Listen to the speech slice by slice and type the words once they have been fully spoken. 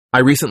I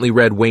recently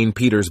read Wayne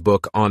Peters'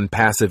 book on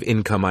passive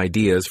income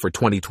ideas for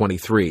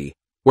 2023,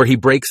 where he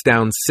breaks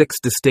down 6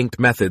 distinct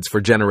methods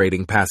for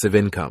generating passive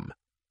income.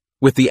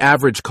 With the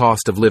average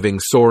cost of living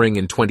soaring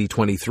in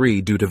 2023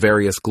 due to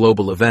various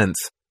global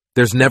events,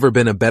 there's never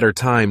been a better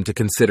time to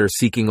consider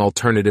seeking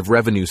alternative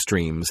revenue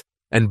streams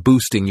and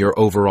boosting your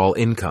overall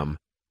income.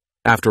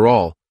 After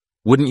all,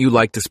 wouldn't you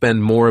like to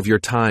spend more of your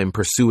time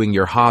pursuing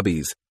your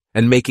hobbies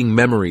and making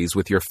memories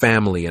with your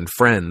family and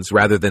friends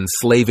rather than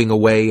slaving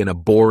away in a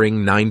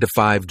boring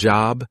 9-to-5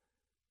 job?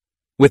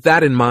 With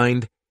that in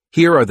mind,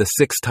 here are the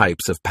 6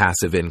 types of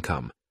passive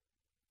income.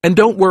 And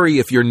don't worry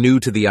if you're new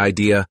to the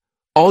idea,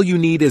 all you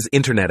need is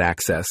internet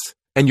access,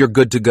 and you're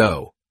good to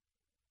go.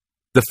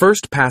 The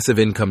first passive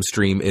income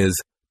stream is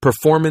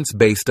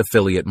performance-based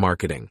affiliate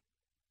marketing.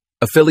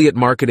 Affiliate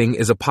marketing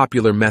is a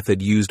popular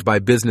method used by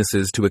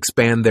businesses to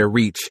expand their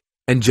reach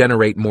and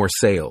generate more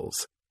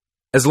sales.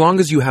 As long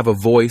as you have a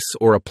voice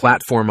or a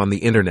platform on the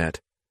internet,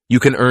 you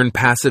can earn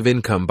passive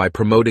income by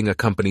promoting a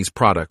company's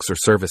products or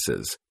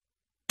services.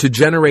 To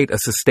generate a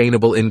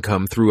sustainable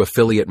income through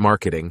affiliate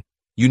marketing,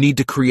 you need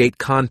to create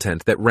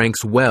content that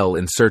ranks well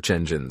in search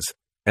engines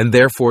and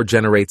therefore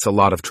generates a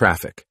lot of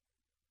traffic.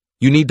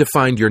 You need to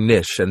find your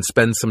niche and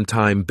spend some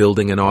time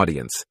building an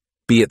audience,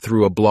 be it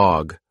through a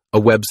blog,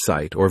 a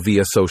website, or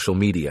via social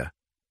media.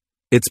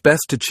 It's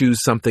best to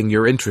choose something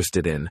you're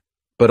interested in,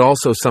 but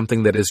also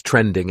something that is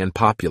trending and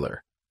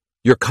popular.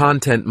 Your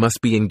content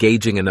must be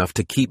engaging enough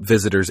to keep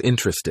visitors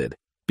interested,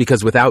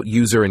 because without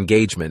user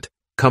engagement,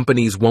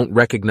 companies won't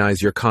recognize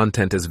your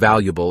content as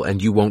valuable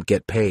and you won't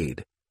get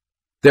paid.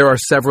 There are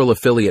several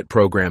affiliate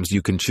programs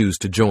you can choose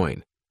to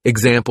join,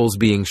 examples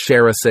being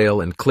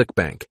ShareASale and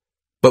ClickBank,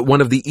 but one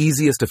of the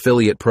easiest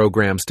affiliate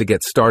programs to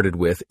get started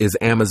with is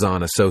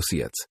Amazon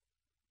Associates.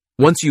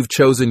 Once you've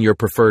chosen your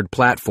preferred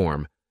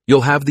platform,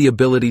 you'll have the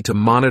ability to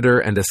monitor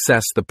and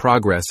assess the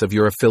progress of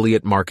your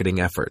affiliate marketing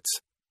efforts.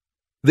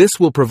 This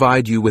will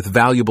provide you with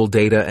valuable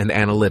data and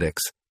analytics,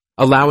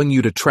 allowing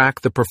you to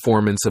track the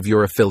performance of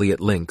your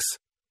affiliate links.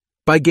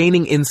 By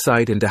gaining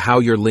insight into how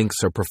your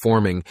links are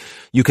performing,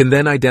 you can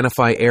then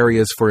identify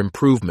areas for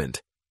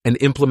improvement and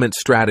implement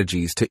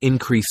strategies to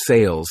increase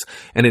sales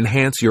and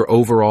enhance your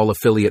overall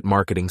affiliate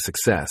marketing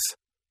success.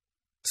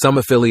 Some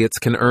affiliates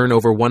can earn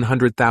over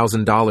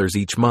 $100,000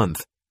 each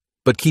month,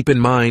 but keep in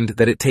mind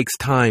that it takes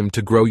time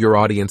to grow your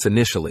audience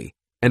initially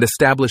and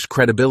establish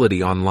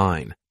credibility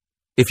online.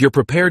 If you're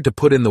prepared to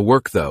put in the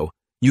work, though,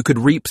 you could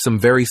reap some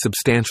very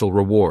substantial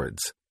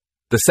rewards.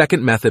 The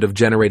second method of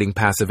generating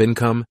passive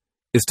income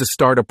is to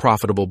start a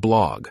profitable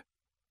blog.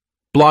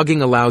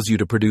 Blogging allows you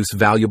to produce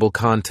valuable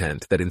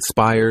content that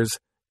inspires,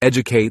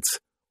 educates,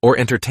 or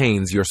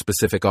entertains your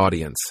specific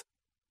audience.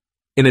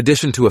 In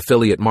addition to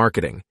affiliate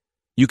marketing,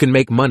 you can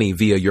make money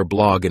via your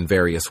blog in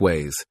various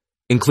ways,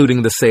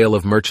 including the sale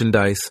of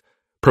merchandise,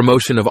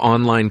 promotion of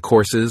online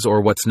courses,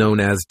 or what's known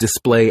as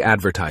display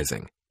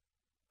advertising.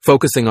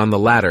 Focusing on the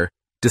latter,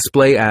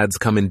 display ads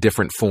come in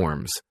different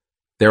forms.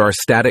 There are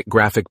static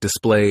graphic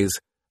displays,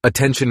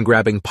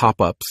 attention-grabbing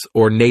pop-ups,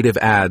 or native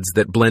ads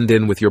that blend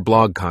in with your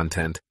blog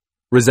content,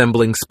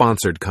 resembling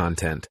sponsored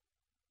content.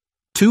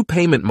 2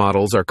 payment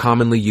models are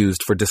commonly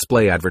used for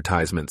display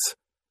advertisements.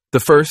 The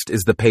first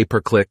is the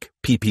pay-per-click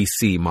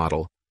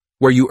model,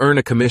 where you earn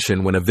a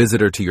commission when a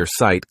visitor to your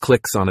site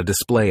clicks on a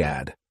display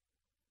ad.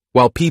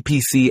 While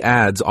PPC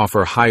ads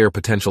offer higher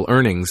potential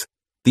earnings,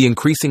 the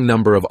increasing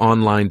number of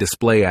online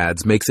display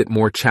ads makes it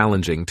more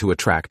challenging to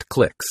attract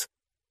clicks.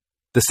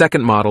 The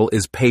second model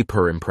is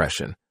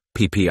pay-per-impression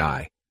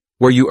 (PPI),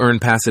 where you earn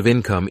passive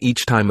income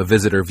each time a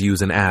visitor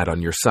views an ad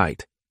on your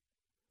site.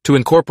 To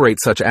incorporate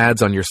such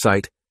ads on your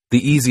site,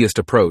 the easiest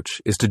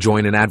approach is to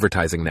join an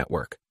advertising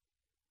network.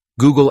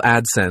 Google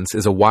AdSense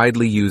is a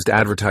widely used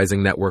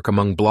advertising network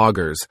among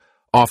bloggers,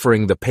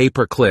 offering the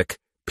pay-per-click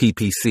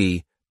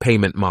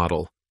payment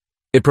model.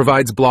 It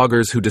provides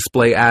bloggers who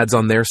display ads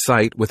on their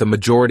site with a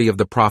majority of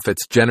the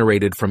profits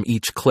generated from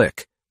each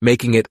click,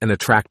 making it an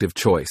attractive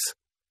choice.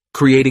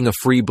 Creating a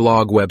free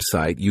blog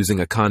website using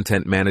a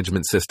content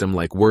management system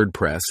like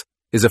WordPress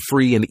is a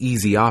free and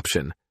easy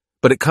option,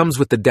 but it comes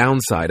with the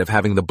downside of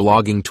having the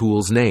blogging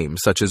tool's name,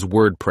 such as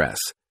WordPress,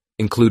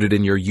 included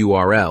in your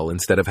URL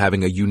instead of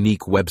having a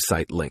unique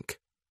website link.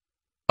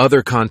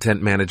 Other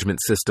content management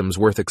systems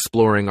worth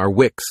exploring are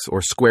Wix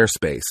or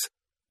Squarespace,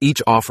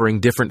 each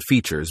offering different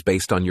features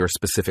based on your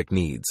specific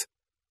needs.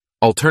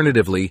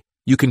 Alternatively,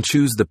 you can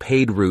choose the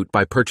paid route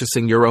by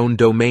purchasing your own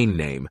domain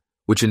name,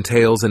 which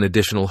entails an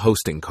additional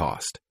hosting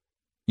cost.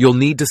 You'll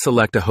need to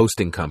select a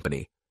hosting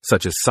company,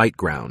 such as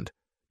SiteGround,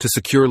 to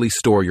securely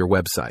store your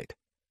website.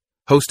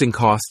 Hosting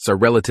costs are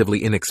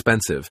relatively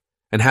inexpensive,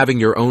 and having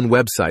your own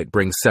website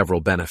brings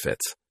several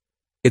benefits.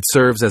 It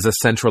serves as a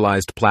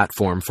centralized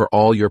platform for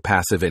all your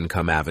passive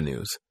income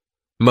avenues.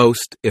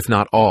 Most, if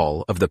not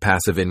all, of the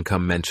passive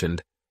income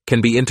mentioned can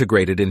be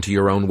integrated into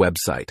your own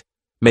website,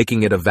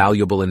 making it a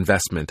valuable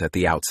investment at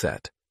the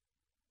outset.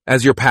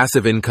 As your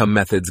passive income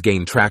methods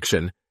gain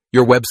traction,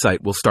 your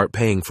website will start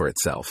paying for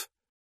itself.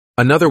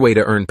 Another way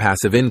to earn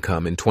passive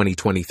income in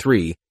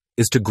 2023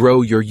 is to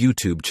grow your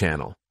YouTube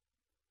channel.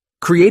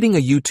 Creating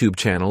a YouTube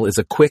channel is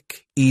a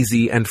quick,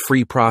 easy, and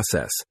free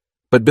process,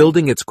 but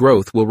building its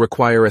growth will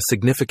require a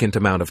significant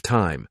amount of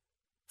time.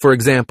 For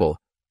example,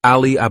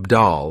 Ali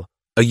Abdaal,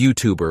 a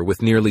YouTuber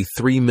with nearly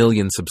 3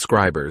 million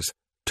subscribers,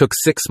 took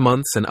 6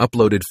 months and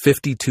uploaded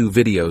 52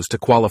 videos to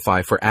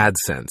qualify for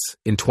AdSense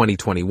in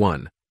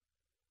 2021.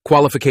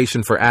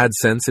 Qualification for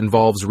AdSense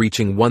involves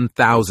reaching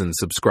 1,000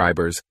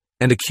 subscribers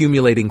and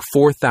accumulating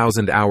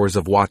 4,000 hours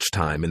of watch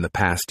time in the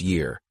past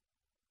year.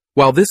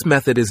 While this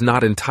method is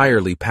not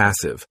entirely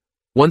passive,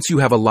 once you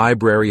have a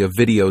library of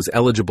videos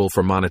eligible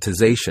for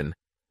monetization,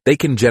 they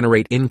can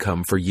generate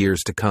income for years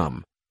to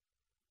come.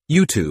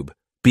 YouTube,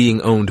 being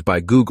owned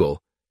by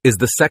Google, is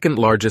the second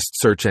largest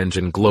search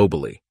engine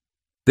globally.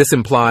 This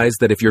implies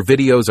that if your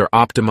videos are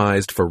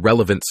optimized for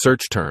relevant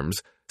search terms,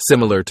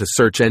 similar to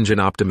search engine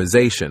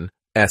optimization,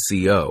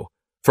 SEO,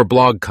 for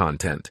blog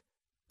content,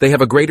 they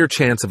have a greater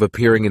chance of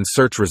appearing in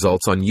search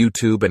results on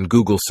YouTube and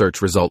Google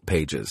search result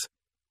pages.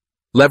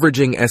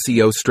 Leveraging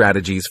SEO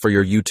strategies for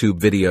your YouTube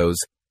videos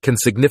can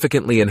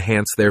significantly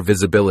enhance their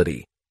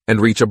visibility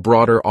and reach a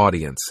broader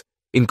audience,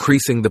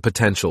 increasing the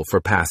potential for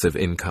passive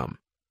income.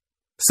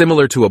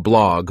 Similar to a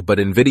blog, but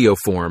in video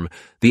form,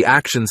 the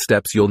action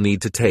steps you'll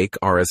need to take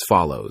are as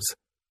follows.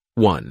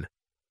 1.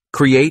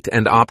 Create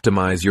and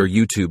optimize your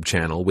YouTube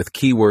channel with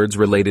keywords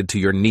related to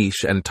your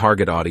niche and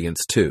target audience.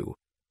 2.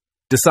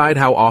 Decide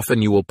how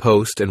often you will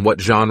post and what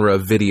genre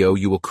of video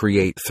you will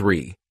create.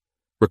 3.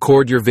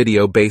 Record your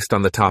video based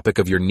on the topic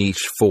of your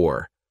niche.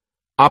 4.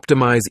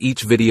 Optimize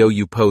each video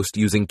you post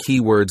using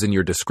keywords in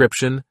your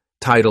description,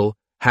 title,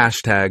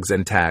 hashtags,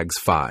 and tags.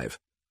 5.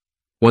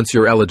 Once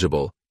you're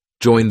eligible,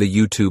 join the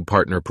YouTube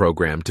Partner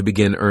Program to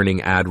begin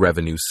earning ad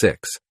revenue.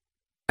 6.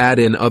 Add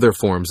in other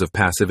forms of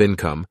passive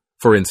income,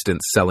 for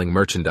instance selling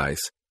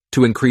merchandise,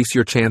 to increase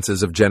your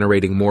chances of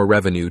generating more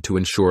revenue to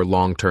ensure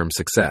long-term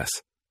success.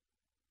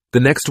 The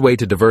next way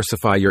to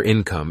diversify your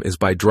income is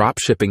by drop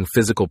shipping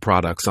physical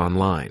products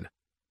online.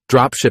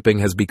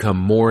 Dropshipping has become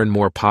more and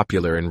more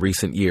popular in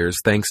recent years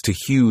thanks to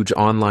huge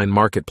online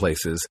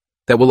marketplaces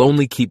that will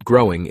only keep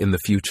growing in the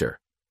future.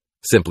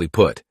 Simply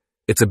put,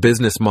 it's a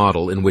business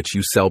model in which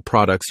you sell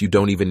products you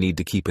don't even need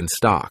to keep in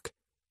stock.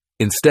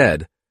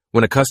 Instead,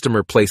 when a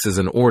customer places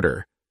an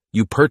order,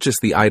 you purchase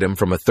the item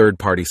from a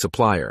third-party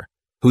supplier,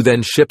 who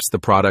then ships the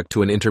product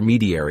to an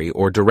intermediary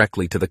or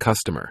directly to the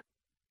customer.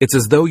 It's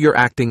as though you're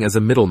acting as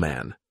a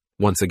middleman,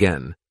 once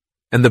again.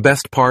 And the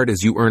best part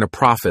is you earn a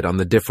profit on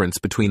the difference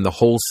between the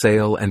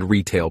wholesale and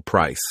retail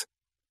price.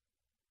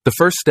 The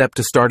first step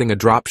to starting a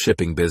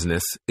dropshipping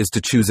business is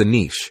to choose a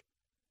niche.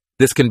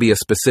 This can be a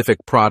specific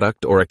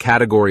product or a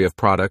category of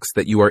products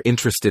that you are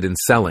interested in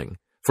selling,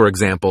 for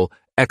example,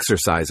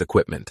 exercise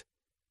equipment.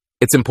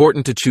 It's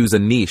important to choose a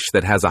niche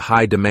that has a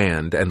high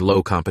demand and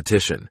low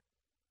competition.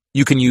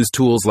 You can use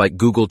tools like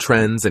Google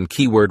Trends and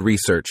keyword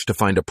research to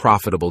find a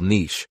profitable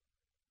niche.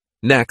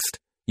 Next,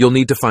 you'll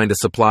need to find a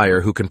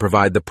supplier who can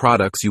provide the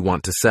products you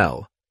want to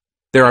sell.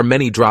 There are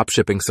many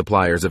dropshipping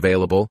suppliers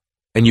available,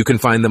 and you can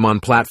find them on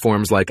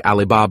platforms like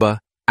Alibaba,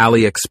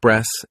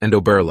 AliExpress, and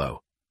Oberlo.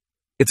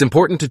 It's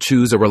important to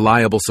choose a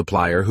reliable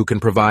supplier who can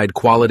provide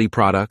quality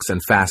products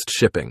and fast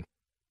shipping.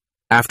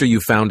 After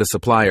you've found a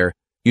supplier,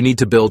 you need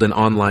to build an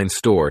online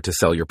store to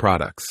sell your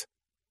products.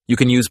 You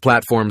can use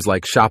platforms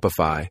like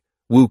Shopify,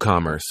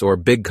 WooCommerce, or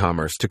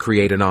BigCommerce to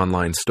create an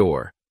online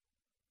store.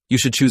 You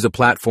should choose a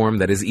platform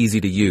that is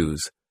easy to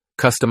use,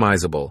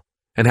 customizable,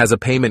 and has a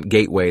payment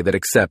gateway that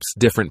accepts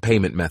different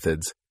payment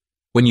methods.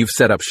 When you've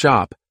set up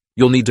shop,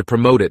 you'll need to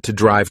promote it to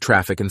drive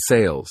traffic and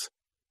sales.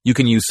 You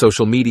can use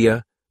social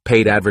media,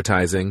 paid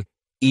advertising,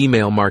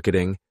 email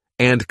marketing,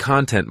 and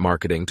content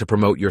marketing to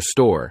promote your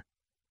store.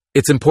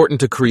 It's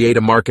important to create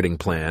a marketing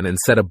plan and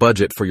set a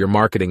budget for your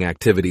marketing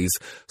activities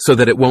so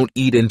that it won't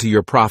eat into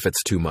your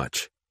profits too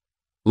much.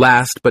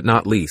 Last but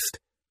not least,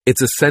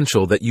 it's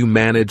essential that you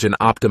manage and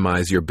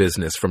optimize your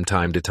business from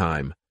time to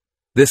time.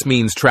 This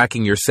means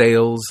tracking your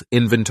sales,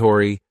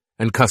 inventory,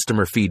 and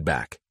customer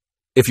feedback.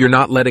 If you're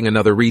not letting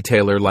another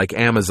retailer like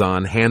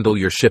Amazon handle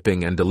your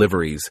shipping and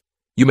deliveries,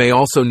 you may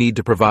also need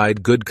to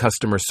provide good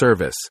customer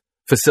service,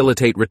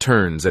 facilitate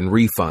returns and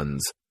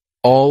refunds,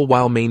 all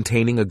while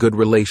maintaining a good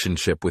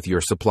relationship with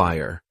your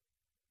supplier.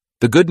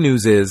 The good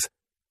news is,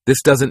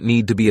 this doesn't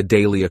need to be a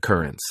daily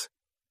occurrence.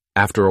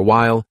 After a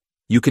while,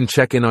 you can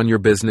check in on your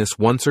business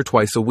once or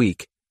twice a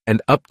week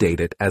and update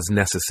it as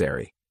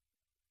necessary.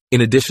 In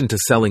addition to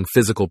selling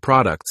physical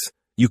products,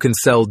 you can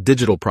sell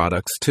digital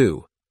products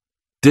too.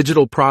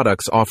 Digital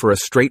products offer a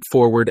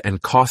straightforward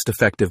and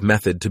cost-effective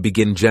method to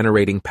begin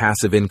generating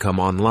passive income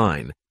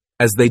online,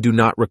 as they do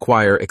not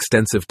require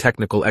extensive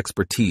technical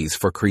expertise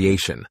for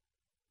creation.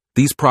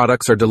 These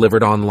products are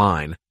delivered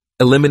online,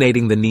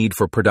 eliminating the need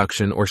for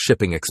production or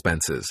shipping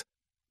expenses.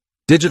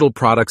 Digital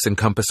products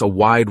encompass a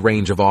wide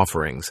range of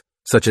offerings,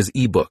 such as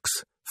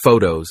ebooks,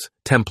 photos,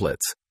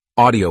 templates,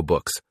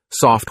 audiobooks,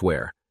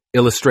 software,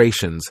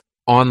 illustrations,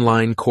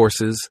 online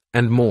courses,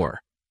 and more.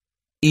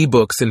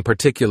 Ebooks in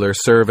particular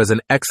serve as an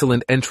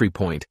excellent entry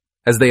point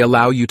as they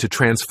allow you to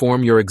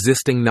transform your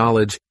existing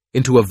knowledge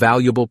into a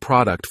valuable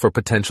product for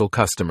potential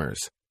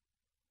customers.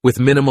 With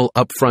minimal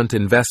upfront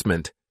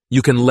investment,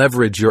 you can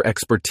leverage your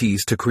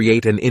expertise to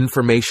create an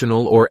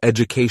informational or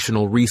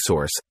educational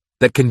resource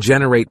that can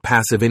generate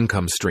passive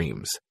income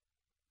streams.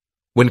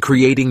 When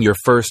creating your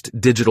first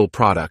digital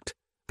product,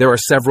 there are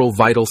several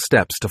vital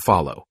steps to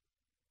follow.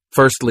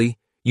 Firstly,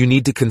 you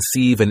need to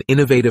conceive an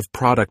innovative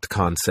product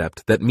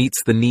concept that meets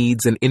the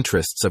needs and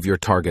interests of your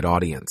target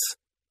audience.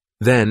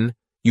 Then,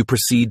 you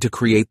proceed to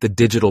create the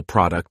digital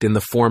product in the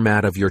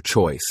format of your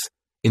choice,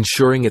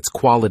 ensuring its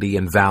quality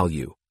and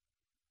value.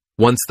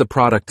 Once the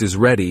product is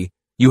ready,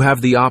 you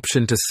have the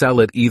option to sell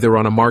it either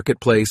on a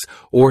marketplace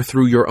or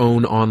through your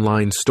own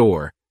online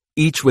store,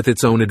 each with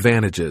its own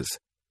advantages.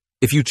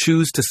 If you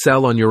choose to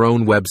sell on your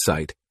own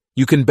website,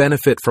 you can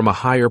benefit from a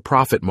higher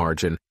profit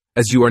margin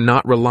as you are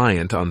not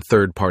reliant on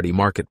third-party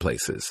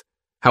marketplaces.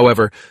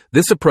 However,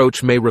 this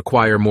approach may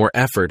require more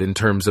effort in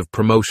terms of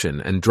promotion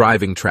and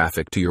driving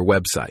traffic to your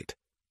website.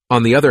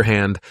 On the other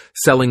hand,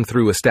 selling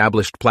through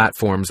established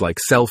platforms like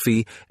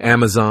Selfie,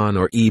 Amazon,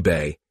 or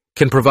eBay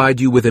can provide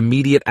you with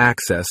immediate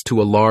access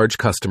to a large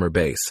customer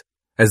base,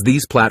 as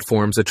these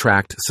platforms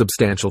attract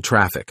substantial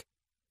traffic.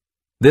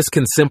 This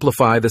can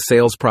simplify the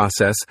sales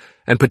process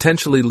and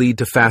potentially lead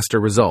to faster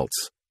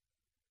results.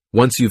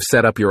 Once you've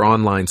set up your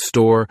online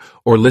store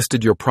or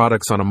listed your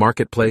products on a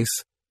marketplace,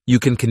 you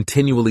can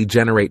continually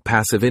generate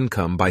passive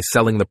income by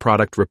selling the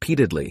product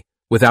repeatedly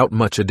without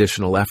much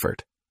additional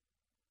effort.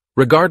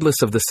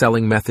 Regardless of the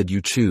selling method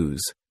you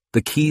choose,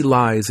 the key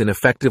lies in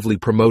effectively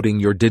promoting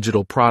your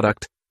digital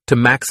product to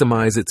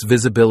maximize its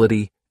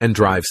visibility and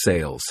drive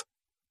sales.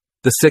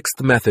 The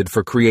sixth method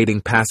for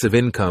creating passive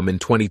income in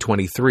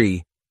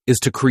 2023 is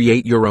to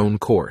create your own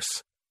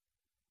course.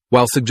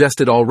 While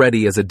suggested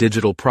already as a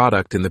digital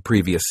product in the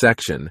previous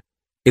section,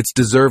 it's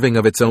deserving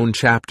of its own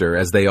chapter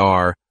as they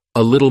are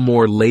a little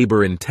more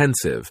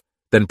labor-intensive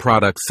than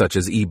products such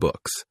as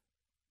ebooks.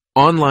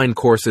 Online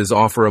courses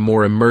offer a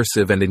more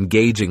immersive and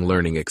engaging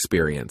learning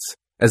experience,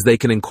 as they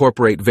can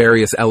incorporate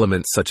various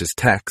elements such as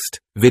text,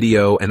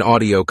 video, and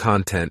audio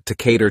content to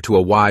cater to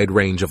a wide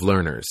range of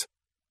learners.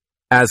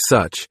 As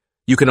such,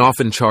 you can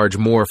often charge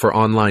more for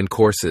online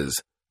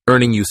courses,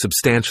 earning you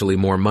substantially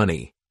more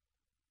money.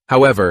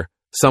 However,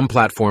 some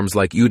platforms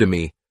like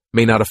Udemy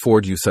may not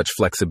afford you such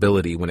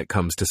flexibility when it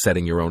comes to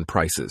setting your own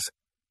prices.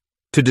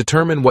 To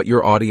determine what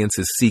your audience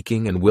is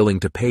seeking and willing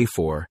to pay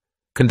for,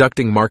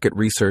 conducting market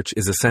research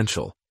is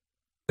essential.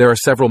 There are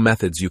several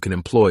methods you can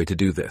employ to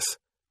do this.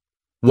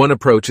 One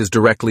approach is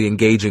directly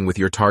engaging with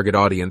your target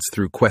audience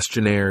through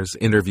questionnaires,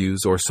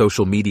 interviews, or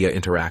social media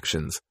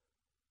interactions.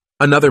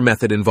 Another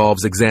method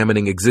involves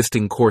examining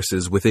existing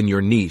courses within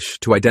your niche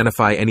to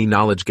identify any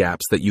knowledge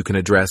gaps that you can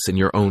address in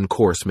your own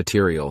course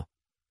material.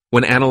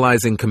 When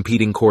analyzing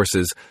competing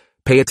courses,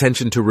 pay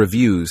attention to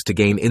reviews to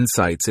gain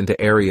insights into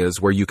areas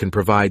where you can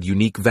provide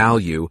unique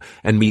value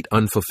and meet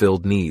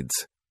unfulfilled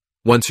needs.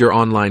 Once your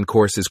online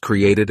course is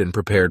created and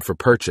prepared for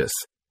purchase,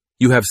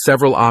 you have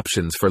several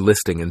options for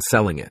listing and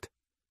selling it.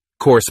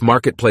 Course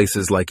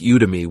marketplaces like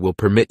Udemy will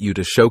permit you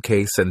to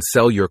showcase and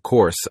sell your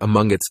course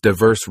among its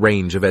diverse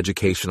range of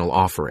educational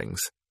offerings.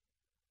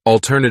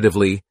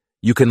 Alternatively,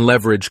 you can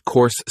leverage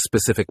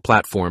course-specific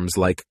platforms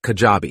like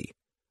Kajabi,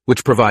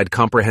 which provide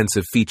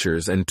comprehensive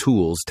features and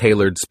tools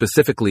tailored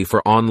specifically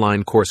for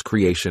online course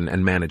creation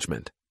and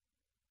management.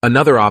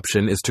 Another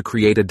option is to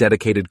create a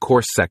dedicated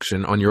course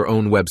section on your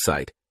own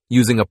website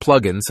using a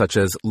plugin such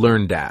as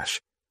LearnDash,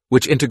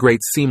 which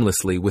integrates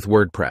seamlessly with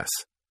WordPress.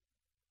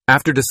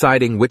 After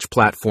deciding which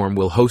platform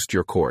will host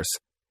your course,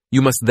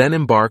 you must then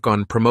embark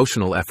on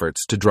promotional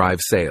efforts to drive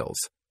sales.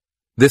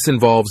 This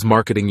involves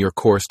marketing your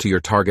course to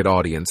your target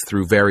audience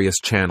through various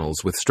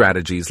channels with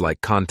strategies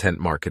like content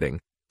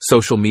marketing,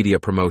 social media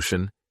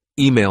promotion,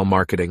 email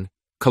marketing,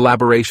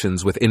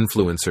 collaborations with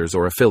influencers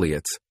or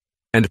affiliates,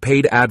 and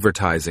paid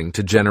advertising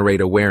to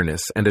generate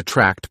awareness and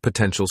attract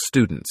potential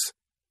students.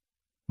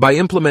 By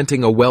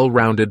implementing a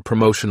well-rounded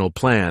promotional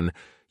plan,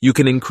 you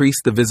can increase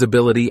the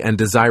visibility and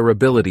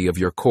desirability of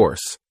your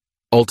course,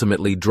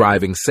 ultimately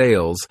driving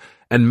sales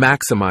and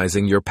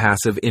maximizing your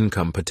passive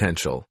income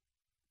potential.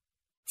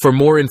 For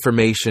more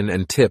information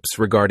and tips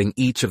regarding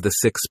each of the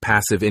 6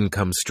 passive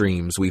income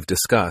streams we've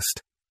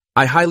discussed,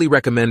 I highly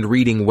recommend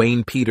reading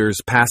Wayne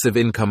Peters' Passive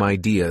Income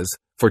Ideas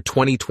for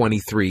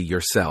 2023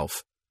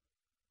 yourself.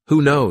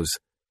 Who knows,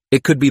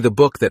 it could be the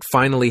book that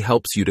finally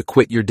helps you to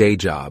quit your day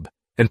job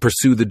and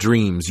pursue the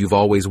dreams you've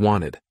always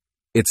wanted.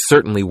 It's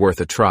certainly worth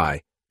a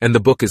try, and the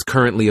book is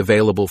currently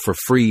available for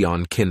free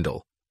on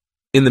Kindle.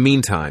 In the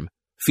meantime,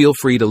 feel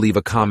free to leave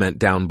a comment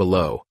down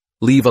below,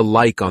 leave a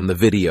like on the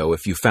video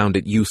if you found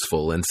it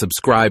useful, and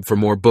subscribe for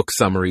more book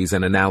summaries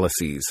and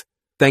analyses.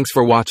 Thanks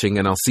for watching,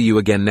 and I'll see you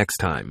again next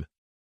time.